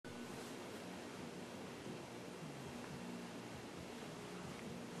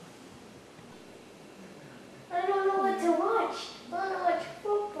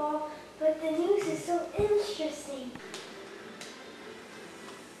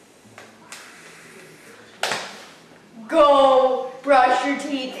Go brush your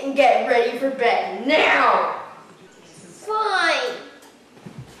teeth and get ready for bed now. Fine.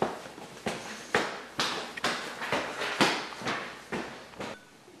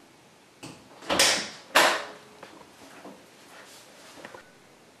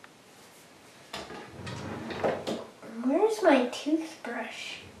 Where's my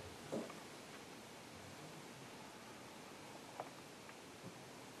toothbrush?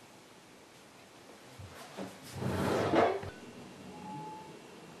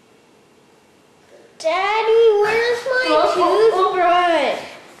 Daddy, where's my toothbrush?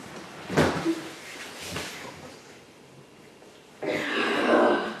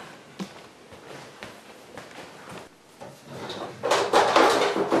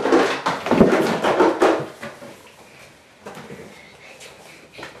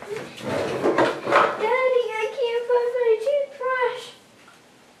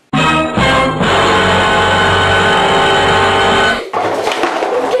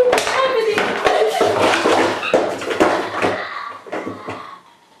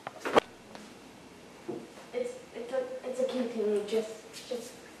 It's a cute thing.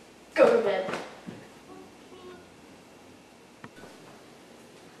 Just go to bed.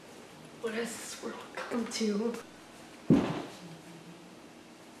 What has this world come to?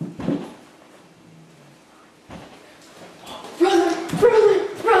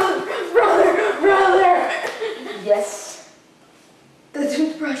 Brother! Yes. The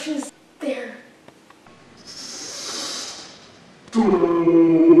toothbrush is there.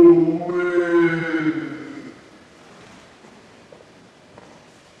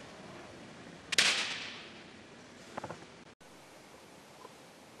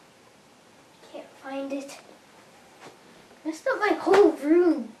 Can't find it. Messed up my whole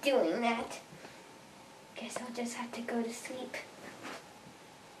room doing that. Guess I'll just have to go to sleep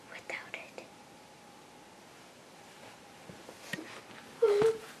without it.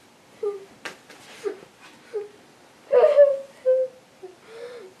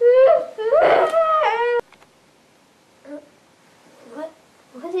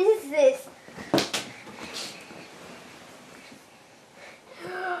 What is this?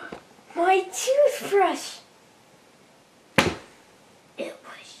 My toothbrush! It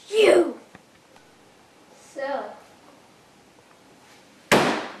was you! So,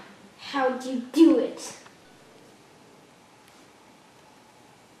 how'd you do it?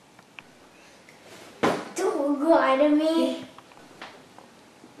 Don't lie to me!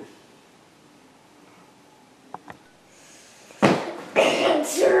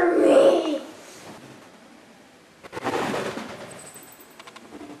 Answer me!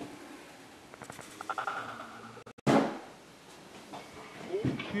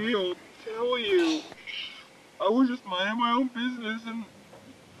 Okay, I'll tell you. I was just minding my own business and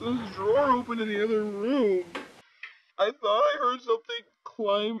this drawer opened in the other room. I thought I heard something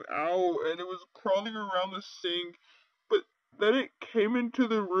climb out and it was crawling around the sink, but then it came into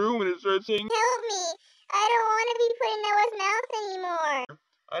the room and it started saying, "Help me! I don't want to be put in Noah's mouth anymore."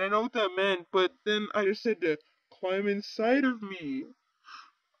 I didn't know what that meant, but then I just said to climb inside of me.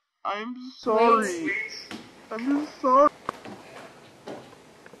 I'm sorry. I'm just sorry.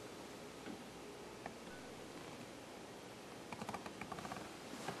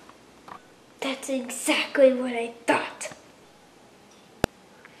 That's exactly what I thought.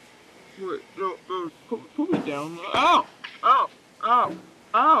 Wait, no, put me down. Ow! Ow! Ow!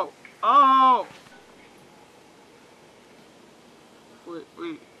 Ow! Ow! Wait,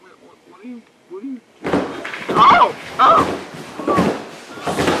 what are you doing? Ow! Ow!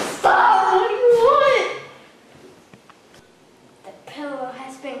 Stop! What do you want? The pillow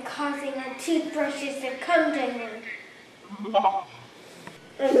has been causing our toothbrushes to come to him. Mom!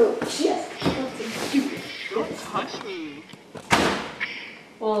 I know just how to do it. Don't touch me!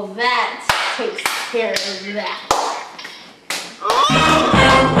 Well, that takes care of that.